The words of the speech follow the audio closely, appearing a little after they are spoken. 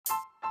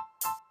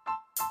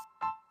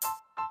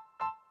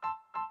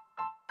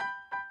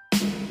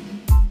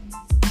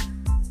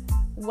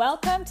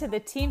Welcome to the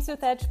Teams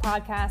with Edge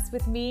podcast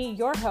with me,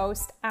 your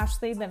host,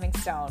 Ashley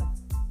Livingstone.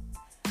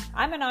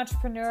 I'm an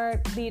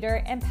entrepreneur,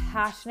 leader, and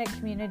passionate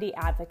community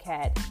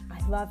advocate.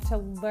 I love to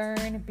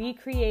learn, be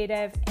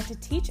creative, and to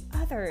teach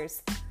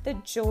others the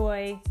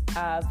joy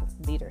of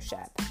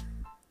leadership.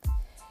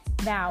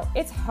 Now,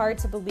 it's hard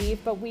to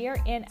believe, but we are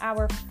in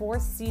our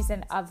 4th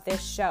season of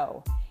this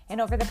show.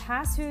 And over the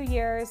past few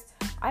years,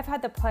 I've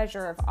had the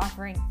pleasure of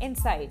offering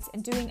insights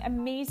and doing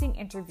amazing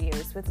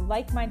interviews with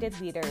like-minded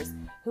leaders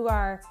who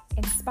are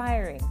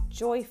inspiring,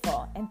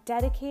 joyful, and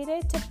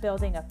dedicated to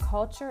building a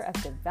culture of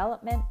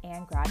development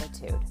and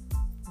gratitude.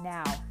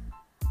 Now,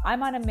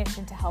 I'm on a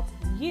mission to help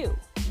you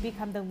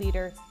become the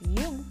leader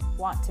you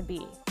want to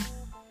be.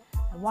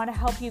 I want to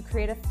help you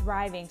create a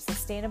thriving,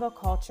 sustainable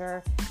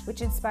culture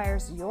which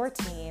inspires your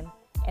team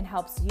and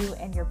helps you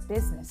and your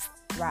business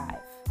thrive.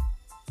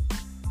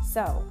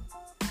 So,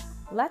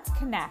 let's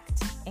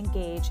connect,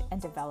 engage,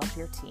 and develop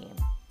your team.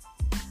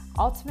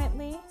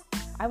 Ultimately,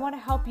 I want to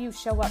help you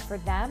show up for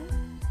them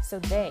so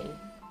they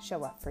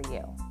show up for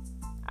you.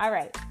 All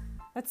right,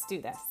 let's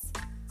do this.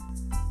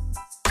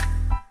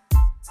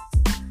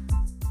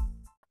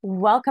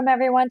 Welcome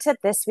everyone to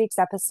this week's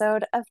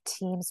episode of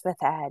Teams with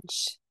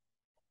Edge.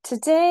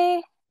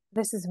 Today,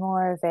 this is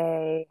more of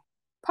a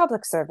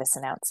public service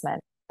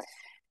announcement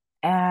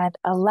and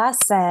a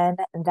lesson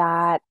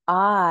that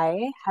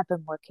I have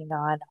been working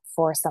on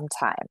for some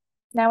time.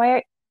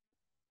 Now,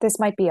 this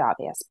might be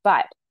obvious,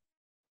 but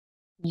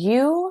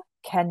you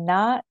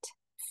cannot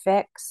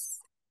fix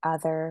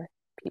other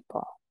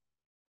people.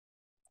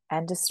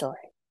 End of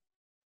story.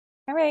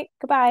 All right,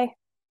 goodbye.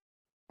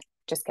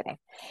 Just kidding.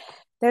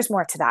 There's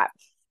more to that.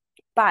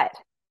 But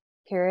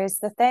here is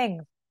the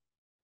thing.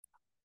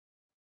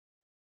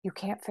 You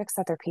can't fix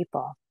other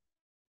people.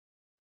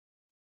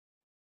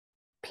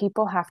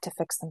 People have to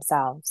fix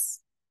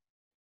themselves.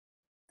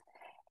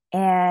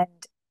 And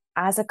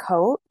as a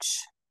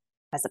coach,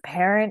 as a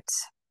parent,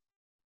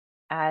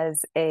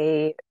 as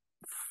a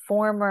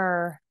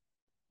former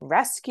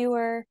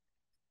rescuer,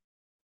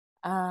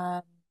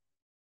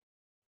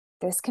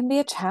 this can be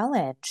a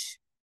challenge.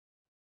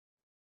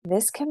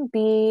 This can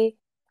be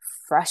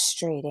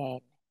frustrating.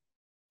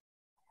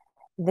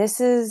 This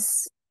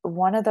is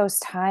one of those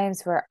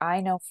times where I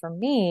know for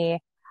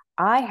me,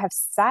 I have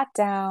sat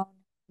down,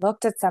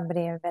 looked at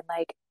somebody and been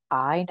like,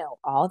 I know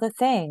all the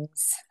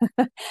things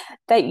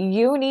that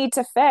you need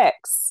to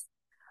fix.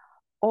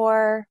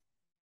 Or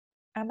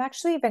I'm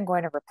actually even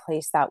going to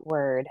replace that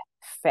word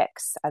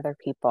fix other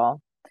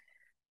people.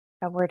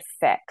 That word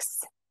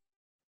fix.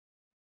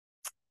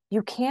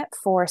 You can't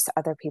force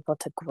other people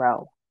to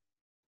grow.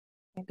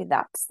 Maybe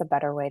that's the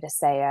better way to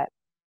say it.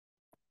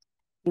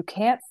 You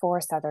can't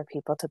force other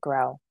people to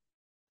grow.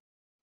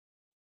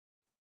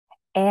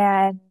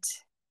 And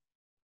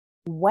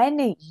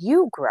when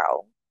you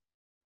grow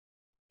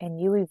and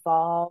you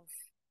evolve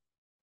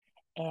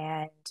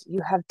and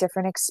you have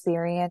different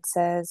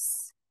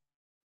experiences,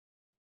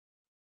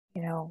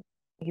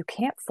 you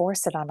can't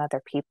force it on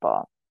other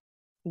people.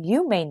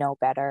 You may know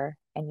better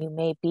and you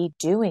may be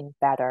doing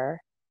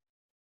better,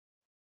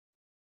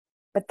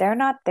 but they're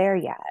not there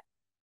yet.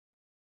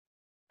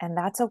 And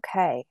that's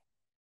okay.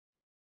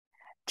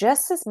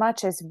 Just as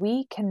much as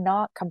we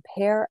cannot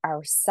compare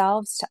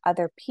ourselves to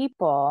other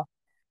people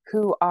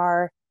who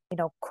are,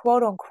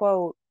 quote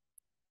unquote,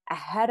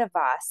 ahead of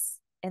us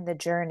in the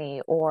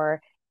journey,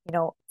 or,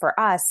 for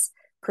us,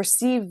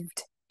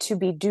 perceived to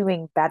be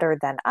doing better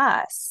than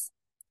us.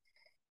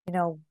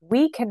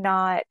 We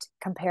cannot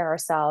compare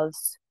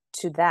ourselves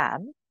to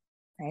them,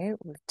 right?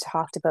 We've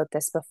talked about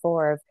this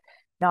before, of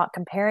not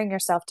comparing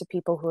yourself to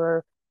people who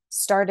are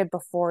started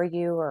before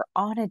you or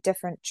on a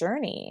different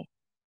journey,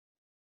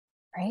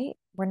 right?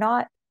 We're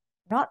not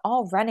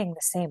all running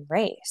the same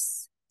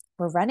race.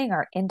 We're running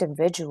our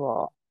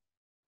individual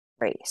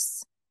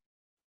race.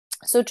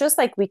 So just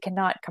like we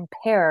cannot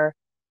compare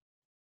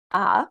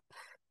up,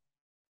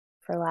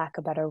 for lack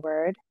of a better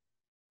word,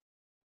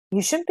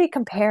 you shouldn't be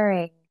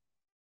comparing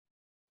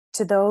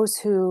to those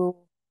who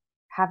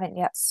haven't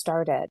yet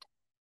started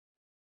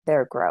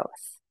their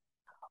growth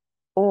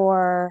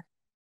or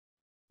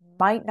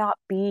might not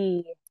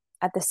be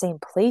at the same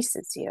place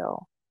as you.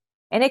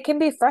 And it can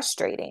be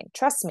frustrating.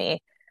 Trust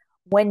me,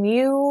 when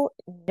you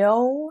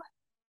know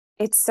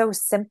it's so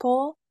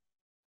simple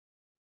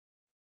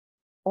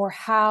or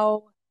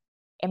how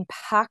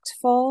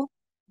impactful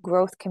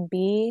growth can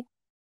be,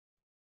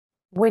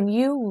 when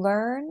you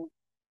learn,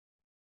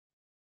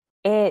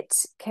 it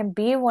can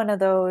be one of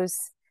those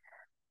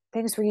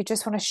things where you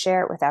just want to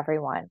share it with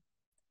everyone.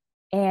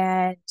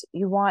 And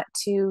you want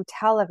to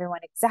tell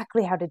everyone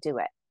exactly how to do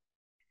it.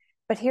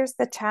 But here's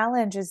the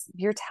challenge: is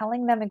you're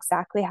telling them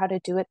exactly how to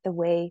do it the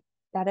way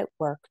that it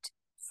worked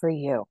for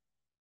you.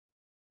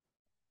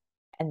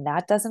 And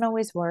that doesn't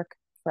always work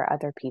for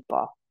other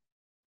people.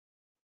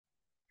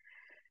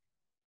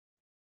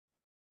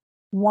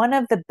 One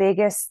of the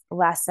biggest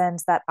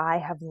lessons that I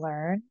have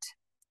learned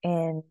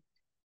in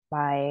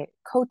my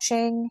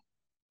coaching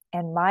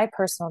and my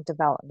personal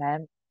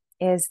development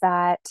is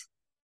that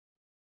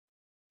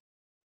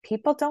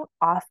People don't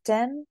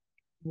often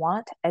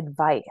want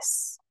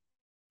advice,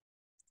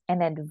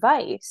 and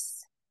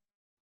advice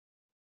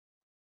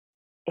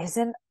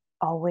isn't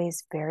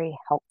always very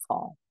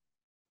helpful.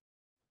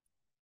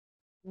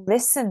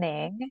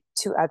 Listening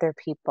to other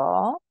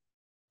people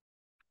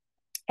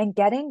and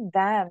getting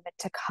them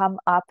to come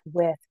up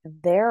with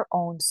their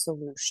own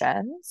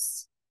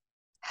solutions,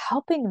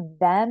 helping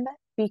them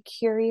be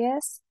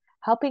curious,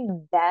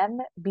 helping them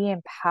be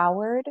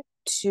empowered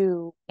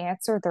to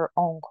answer their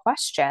own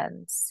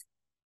questions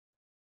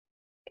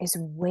is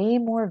way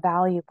more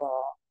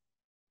valuable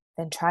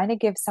than trying to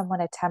give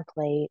someone a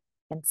template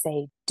and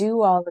say,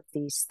 do all of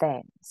these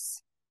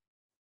things.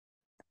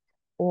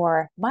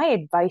 Or my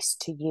advice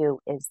to you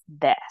is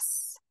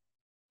this.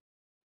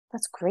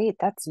 That's great.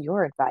 That's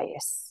your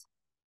advice,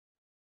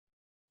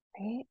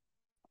 right?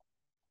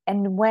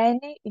 And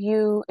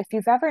if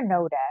you've ever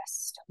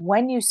noticed,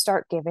 when you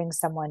start giving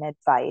someone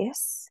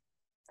advice,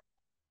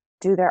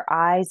 do their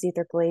eyes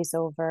either glaze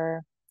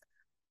over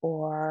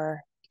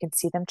or you can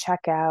see them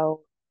check out,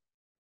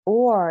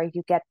 or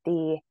you get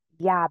the,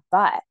 yeah,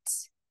 but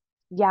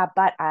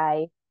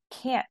I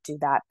can't do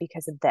that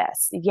because of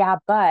this. Yeah,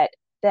 but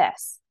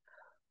this.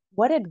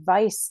 What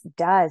advice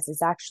does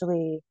is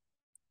actually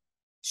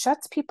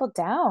shuts people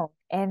down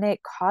and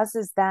it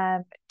causes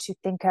them to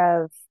think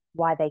of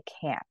why they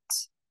can't.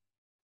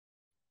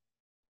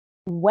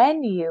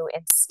 When you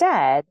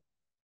instead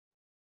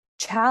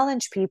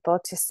challenge people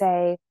to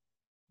say,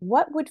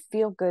 what would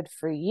feel good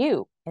for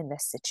you in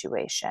this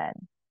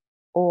situation?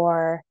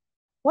 Or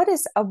what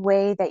is a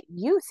way that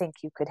you think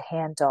you could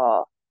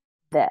handle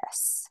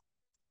this?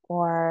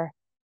 Or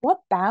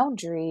what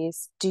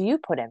boundaries do you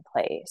put in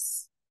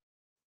place?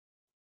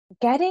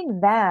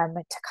 Getting them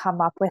to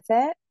come up with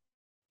it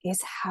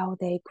is how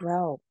they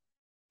grow,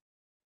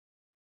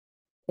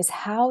 is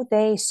how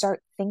they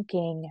start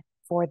thinking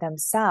for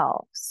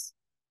themselves.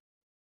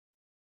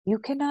 You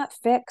cannot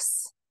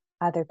fix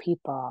other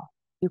people.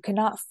 You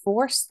cannot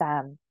force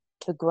them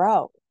to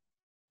grow.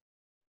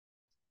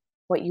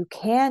 What you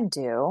can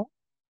do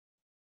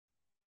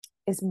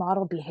is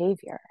model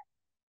behavior,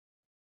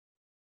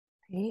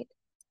 right?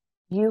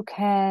 You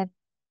can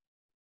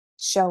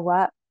show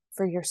up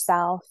for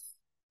yourself.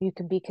 You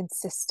can be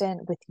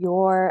consistent with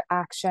your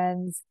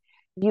actions.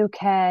 You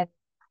can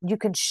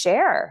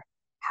share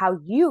how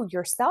you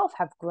yourself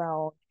have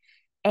grown,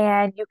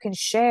 and you can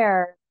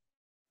share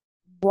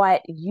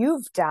what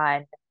you've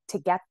done to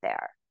get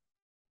there.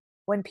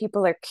 When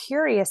people are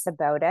curious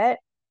about it,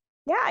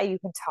 yeah, you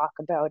can talk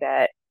about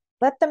it.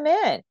 Let them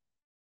in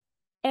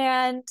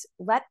and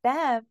let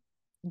them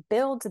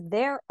build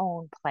their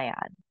own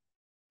plan.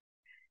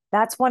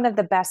 That's one of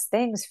the best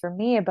things for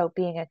me about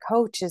being a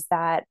coach is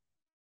that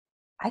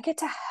I get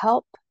to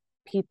help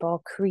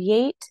people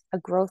create a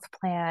growth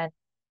plan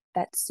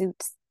that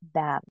suits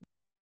them.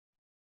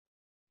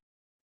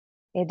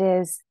 It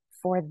is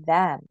for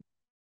them.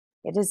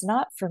 It is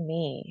not for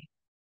me.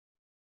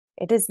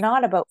 It is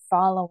not about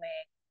following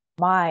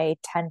my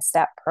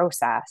 10-step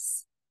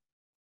process.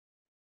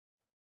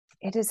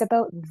 It is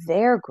about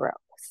their growth,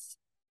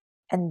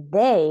 and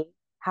they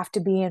have to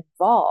be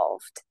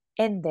involved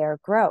in their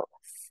growth.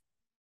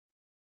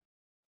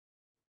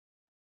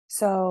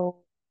 So,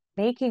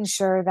 making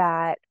sure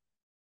that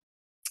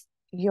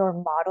you're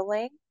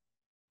modeling,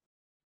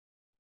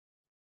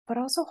 but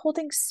also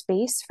holding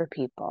space for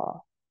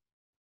people.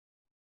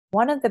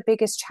 One of the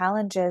biggest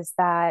challenges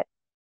that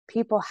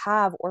people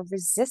have or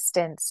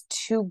resistance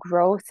to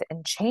growth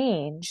and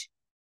change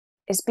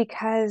is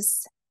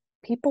because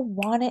people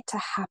want it to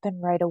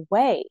happen right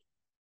away,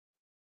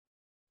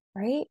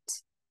 right?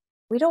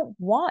 We don't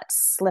want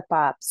slip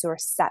ups or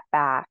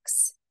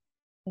setbacks.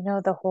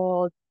 The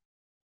whole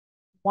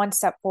one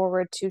step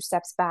forward, two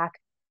steps back.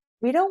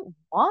 We don't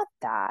want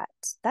that.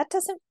 That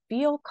doesn't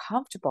feel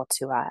comfortable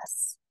to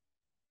us.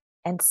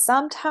 And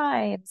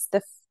sometimes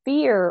the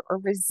fear or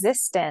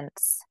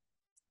resistance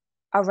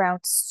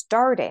around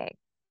starting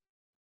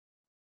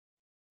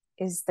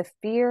is the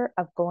fear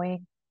of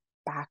going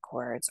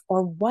backwards,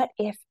 or what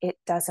if it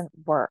doesn't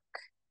work?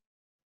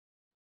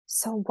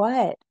 So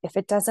what? If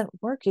it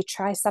doesn't work, you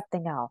try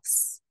something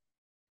else,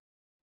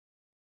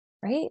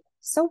 right?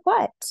 So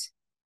what?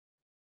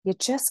 You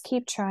just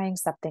keep trying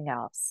something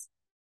else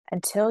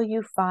until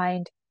you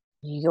find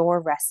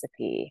your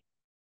recipe,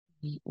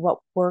 what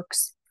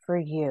works for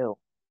you.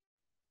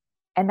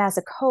 And as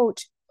a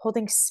coach,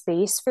 holding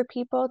space for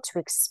people to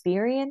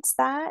experience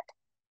that,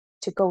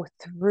 to go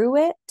through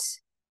it,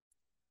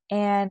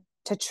 and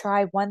to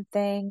try one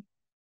thing,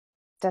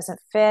 doesn't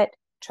fit,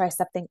 try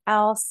something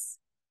else.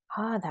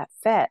 That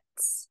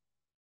fits.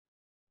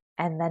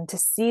 And then to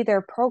see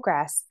their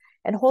progress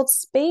and hold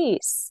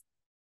space,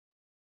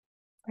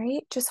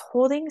 right? Just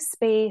holding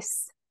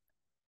space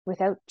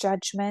without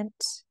judgment,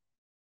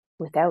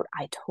 without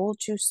I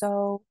told you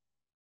so,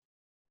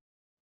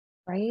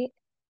 right?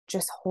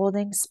 Just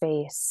holding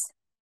space.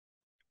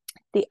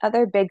 The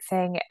other big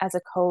thing as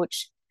a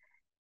coach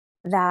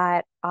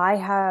that I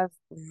have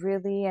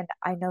really, and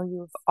I know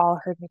you've all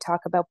heard me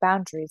talk about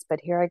boundaries,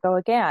 but here I go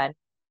again.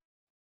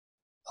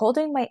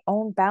 Holding my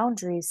own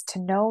boundaries to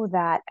know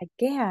that,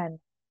 again,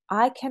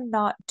 I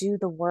cannot do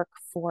the work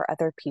for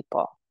other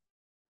people.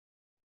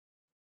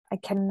 I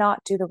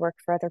cannot do the work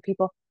for other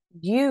people.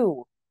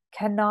 You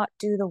cannot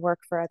do the work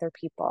for other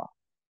people.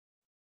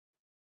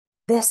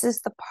 This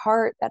is the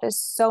part that is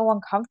so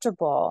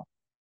uncomfortable.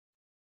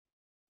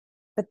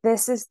 But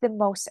this is the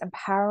most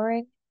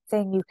empowering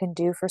thing you can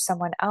do for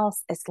someone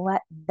else, is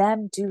let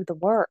them do the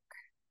work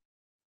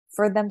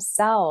for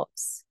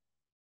themselves,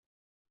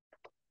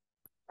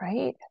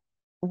 right?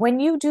 When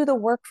you do the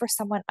work for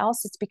someone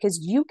else, it's because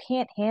you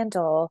can't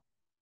handle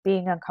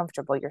being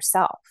uncomfortable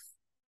yourself.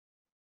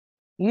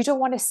 You don't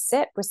want to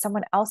sit with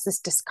someone else's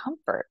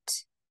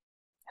discomfort.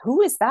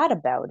 Who is that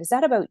about? Is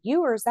that about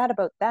you or is that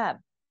about them?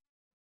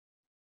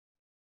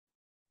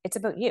 It's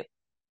about you.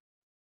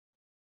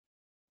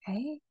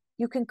 Okay?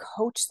 You can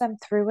coach them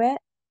through it,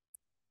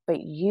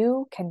 but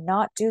you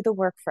cannot do the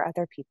work for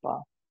other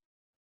people.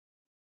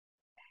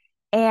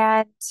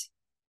 And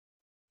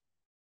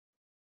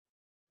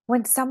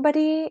when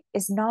somebody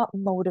is not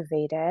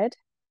motivated,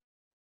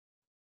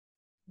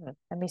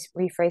 let me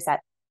rephrase that.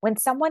 When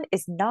someone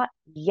is not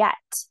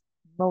yet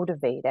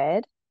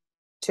motivated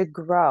to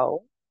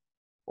grow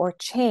or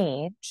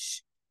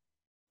change,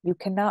 you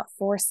cannot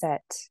force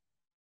it.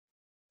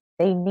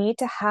 They need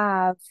to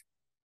have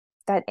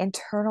that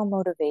internal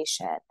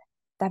motivation,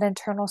 that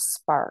internal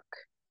spark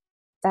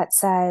that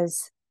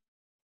says,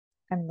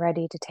 I'm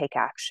ready to take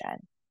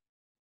action.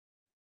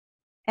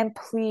 And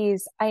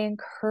please, I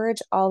encourage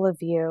all of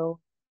you,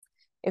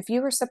 if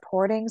you are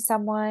supporting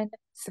someone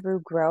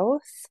through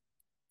growth,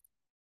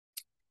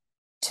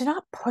 to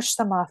not push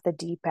them off the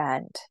deep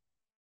end,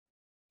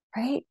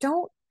 right?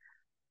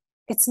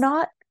 It's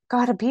not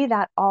got to be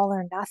that all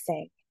or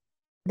nothing.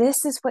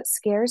 This is what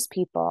scares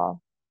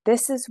people.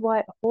 This is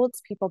what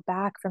holds people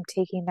back from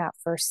taking that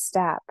first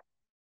step.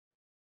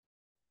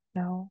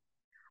 No,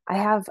 I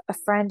have a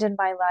friend in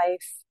my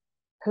life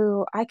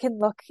who I can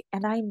look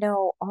and I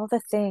know all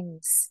the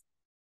things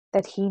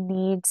that he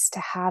needs to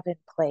have in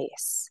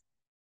place.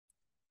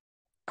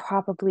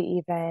 Probably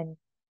even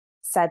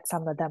said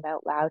some of them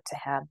out loud to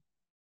him.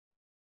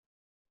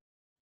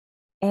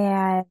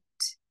 And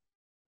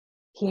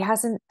he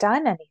hasn't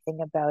done anything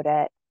about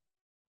it.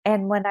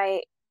 And when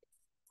I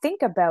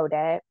think about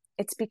it,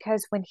 it's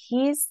because when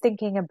he's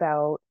thinking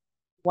about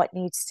what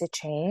needs to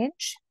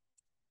change,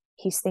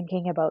 he's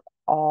thinking about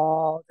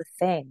all the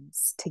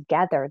things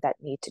together that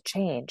need to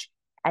change.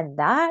 And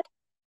that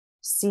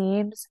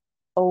seems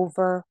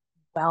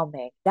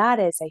overwhelming.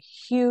 That's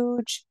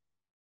huge.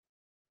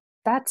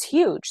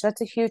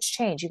 That's a huge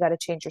change. You got to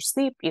change your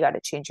sleep. You got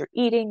to change your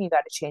eating. You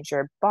got to change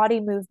your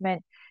body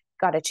movement.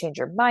 You got to change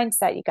your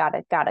mindset. You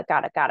gotta.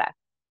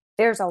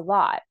 There's a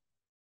lot.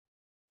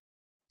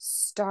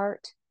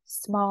 Start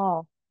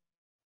small.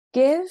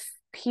 Give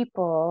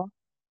people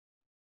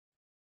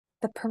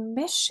the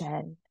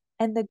permission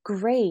and the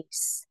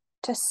grace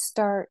to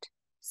start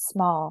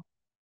small.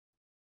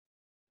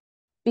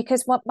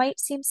 Because what might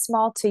seem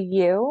small to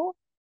you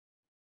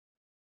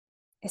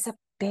is a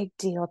big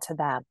deal to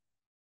them.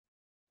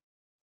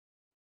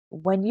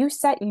 When you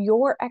set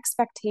your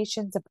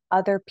expectations of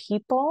other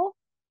people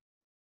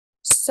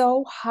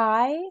so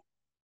high,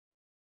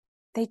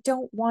 they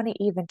don't want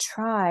to even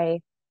try,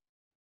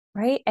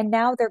 right? And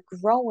now they're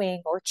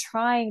growing or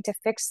trying to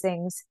fix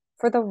things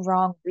for the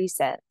wrong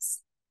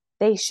reasons.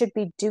 They should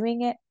be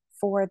doing it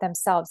for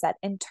themselves, that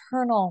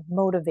internal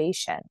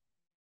motivation.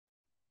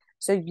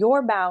 So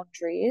your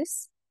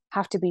boundaries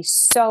have to be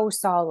so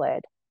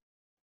solid.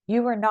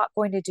 You are not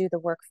going to do the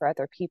work for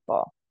other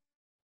people.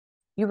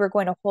 You are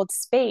going to hold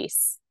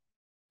space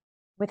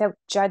without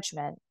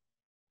judgment.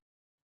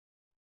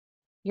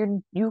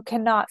 You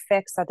cannot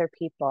fix other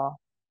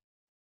people.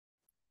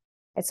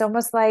 It's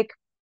almost like,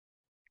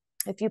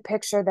 if you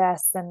picture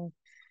this, and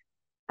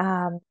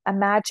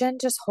imagine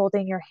just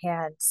holding your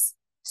hands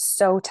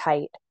so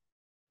tight.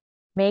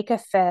 Make a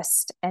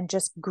fist and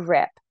just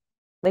grip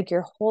like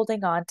you're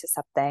holding on to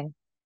something.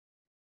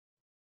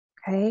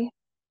 Okay?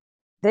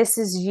 This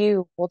is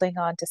you holding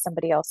on to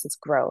somebody else's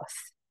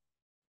growth.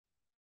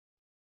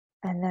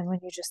 And then when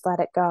you just let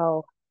it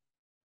go,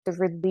 the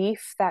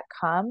relief that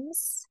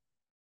comes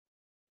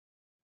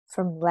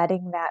from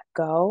letting that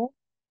go,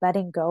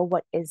 letting go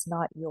what is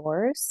not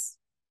yours,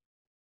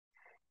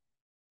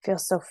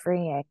 feels so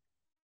freeing.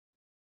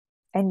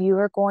 And you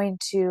are going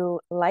to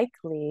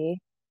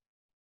likely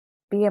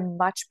be a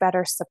much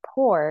better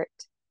support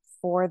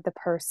for the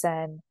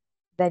person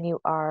than you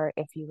are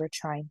if you were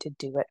trying to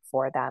do it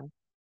for them.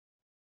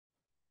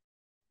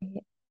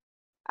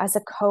 As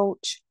a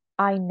coach,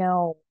 I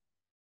know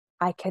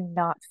I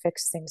cannot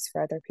fix things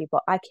for other people.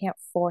 I can't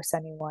force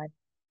anyone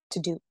to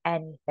do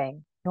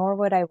anything, nor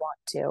would I want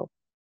to.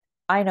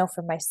 I know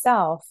for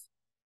myself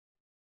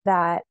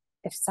that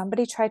if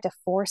somebody tried to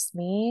force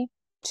me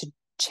to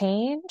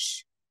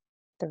change,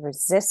 the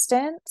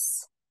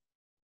resistance,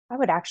 I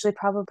would actually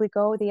probably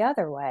go the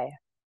other way.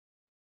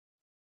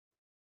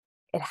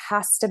 It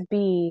has to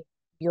be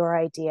your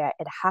idea.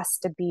 It has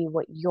to be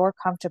what you're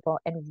comfortable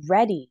and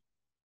ready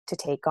to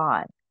take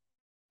on.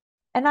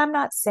 And I'm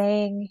not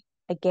saying,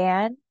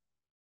 again,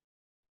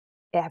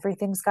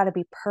 everything's got to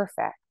be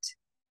perfect.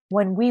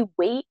 When we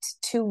wait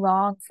too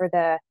long for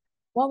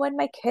well, when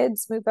my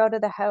kids move out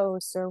of the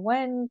house, or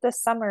when the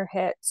summer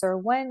hits, or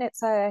when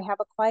I have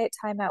a quiet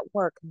time at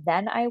work,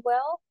 then I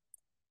will.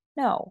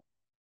 No,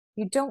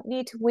 you don't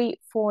need to wait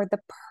for the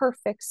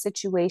perfect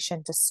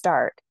situation to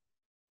start.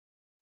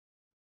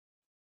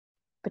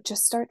 But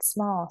just start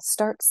small,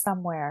 start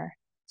somewhere.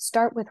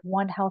 Start with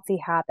one healthy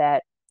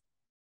habit,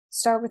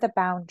 start with a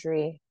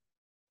boundary,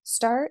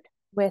 start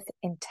with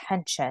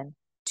intention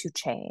to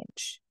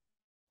change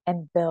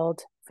and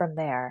build from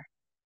there.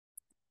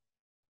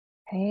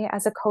 Okay,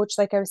 as a coach,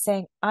 like I was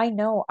saying, I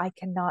know I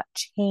cannot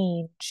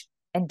change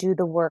and do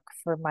the work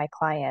for my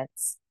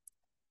clients.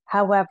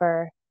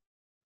 However,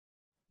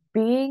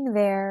 being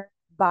there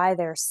by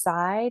their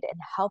side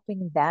and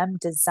helping them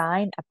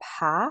design a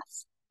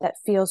path that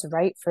feels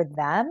right for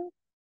them,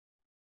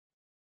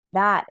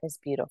 that is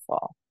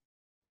beautiful.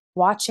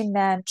 Watching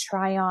them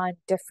try on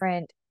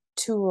different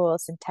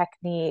tools and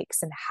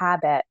techniques and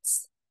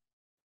habits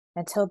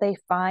until they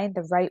find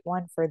the right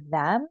one for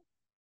them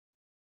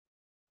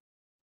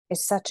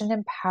is such an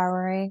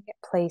empowering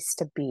place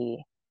to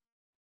be.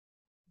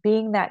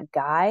 Being that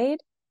guide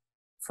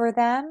for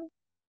them,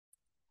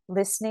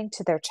 listening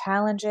to their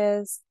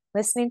challenges,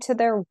 listening to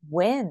their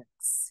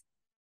wins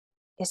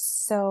is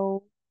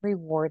so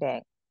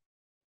rewarding.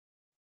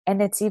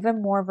 And it's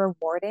even more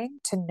rewarding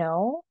to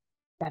know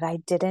that I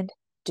didn't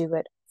do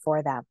it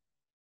for them.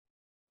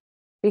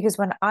 Because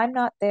when I'm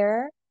not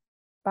there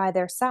by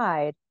their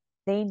side,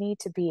 they need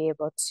to be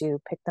able to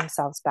pick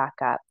themselves back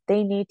up.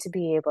 They need to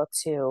be able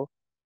to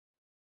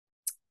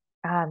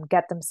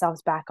get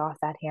themselves back off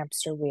that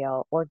hamster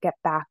wheel or get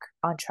back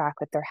on track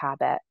with their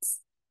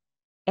habits.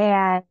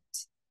 And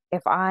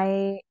if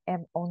I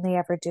am only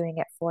ever doing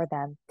it for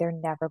them, they're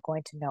never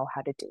going to know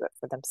how to do it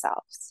for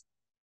themselves.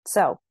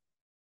 So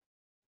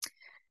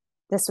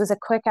this was a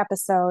quick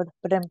episode,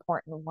 but an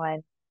important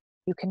one.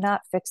 You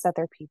cannot fix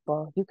other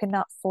people. You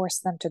cannot force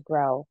them to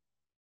grow,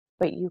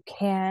 but you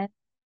can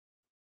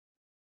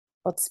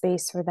hold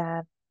space for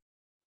them.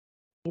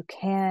 You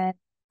can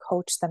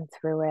coach them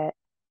through it,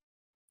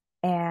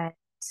 and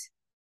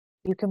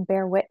you can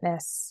bear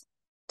witness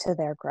to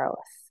their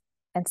growth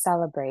and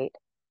celebrate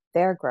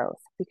their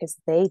growth because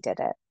they did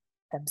it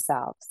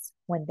themselves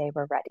when they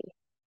were ready.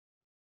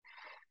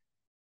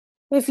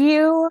 If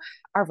you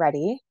are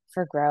ready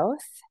for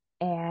growth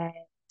and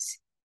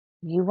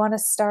you want to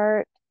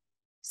start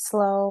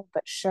slow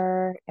but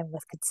sure and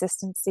with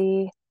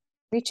consistency,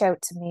 reach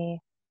out to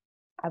me.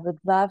 I would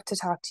love to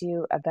talk to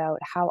you about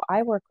how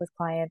I work with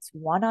clients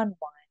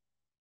one-on-one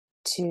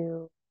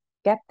to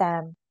get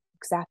them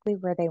exactly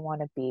where they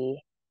want to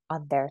be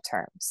on their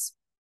terms.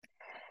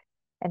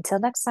 Until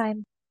next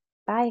time,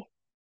 bye.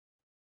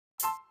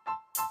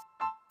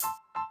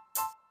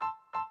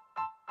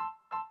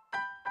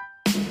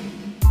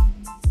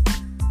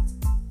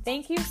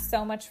 Thank you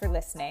so much for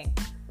listening.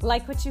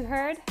 Like what you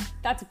heard?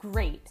 That's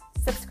great.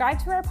 Subscribe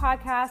to our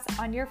podcast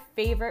on your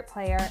favorite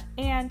player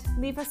and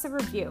leave us a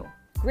review.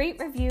 Great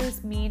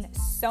reviews mean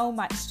so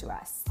much to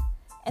us,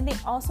 and they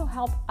also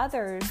help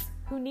others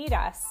who need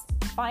us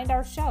find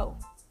our show.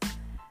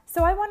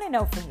 So I want to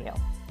know from you,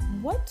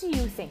 what do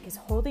you think is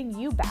holding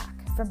you back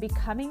from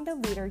becoming the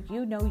leader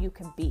you know you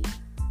can be?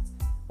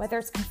 Whether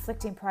it's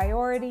conflicting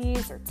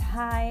priorities or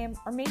time,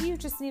 or maybe you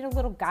just need a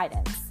little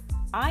guidance,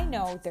 I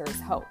know there's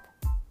hope.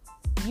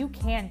 You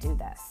can do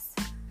this.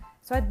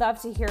 So I'd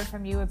love to hear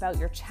from you about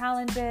your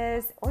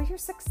challenges or your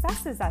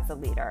successes as a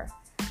leader.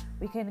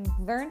 We can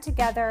learn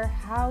together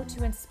how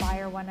to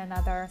inspire one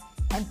another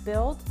and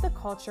build the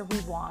culture we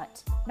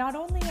want, not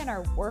only in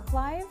our work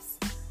lives,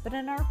 but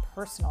in our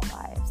personal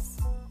lives.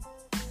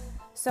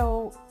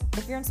 So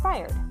if you're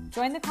inspired,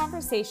 join the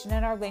conversation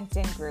in our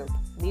LinkedIn group,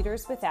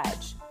 Leaders with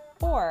Edge,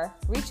 or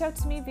reach out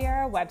to me via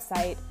our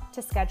website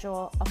to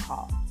schedule a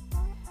call.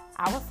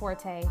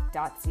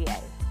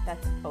 Ourforte.ca.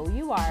 That's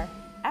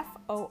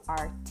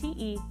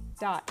OURFORTE.ca.